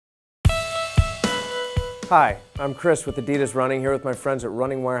Hi, I'm Chris with Adidas Running, here with my friends at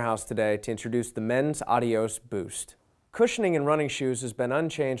Running Warehouse today to introduce the men's Adios Boost. Cushioning in running shoes has been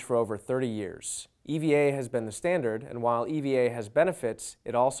unchanged for over 30 years. EVA has been the standard, and while EVA has benefits,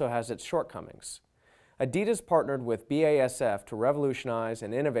 it also has its shortcomings. Adidas partnered with BASF to revolutionize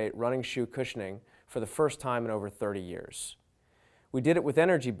and innovate running shoe cushioning for the first time in over 30 years. We did it with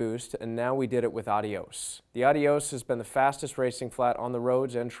Energy Boost, and now we did it with Adios. The Adios has been the fastest racing flat on the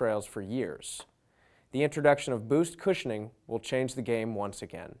roads and trails for years. The introduction of Boost cushioning will change the game once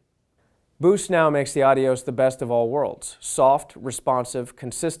again. Boost now makes the Adios the best of all worlds. Soft, responsive,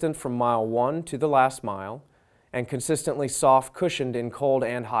 consistent from mile 1 to the last mile, and consistently soft cushioned in cold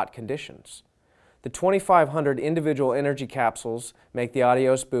and hot conditions. The 2,500 individual energy capsules make the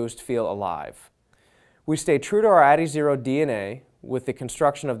Adios Boost feel alive. We stay true to our Adizero DNA with the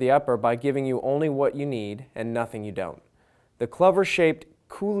construction of the upper by giving you only what you need and nothing you don't. The clover-shaped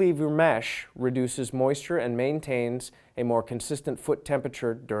coulever mesh reduces moisture and maintains a more consistent foot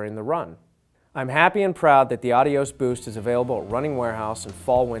temperature during the run. I'm happy and proud that the Adios Boost is available at Running Warehouse in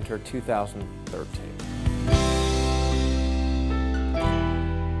Fall/Winter 2013.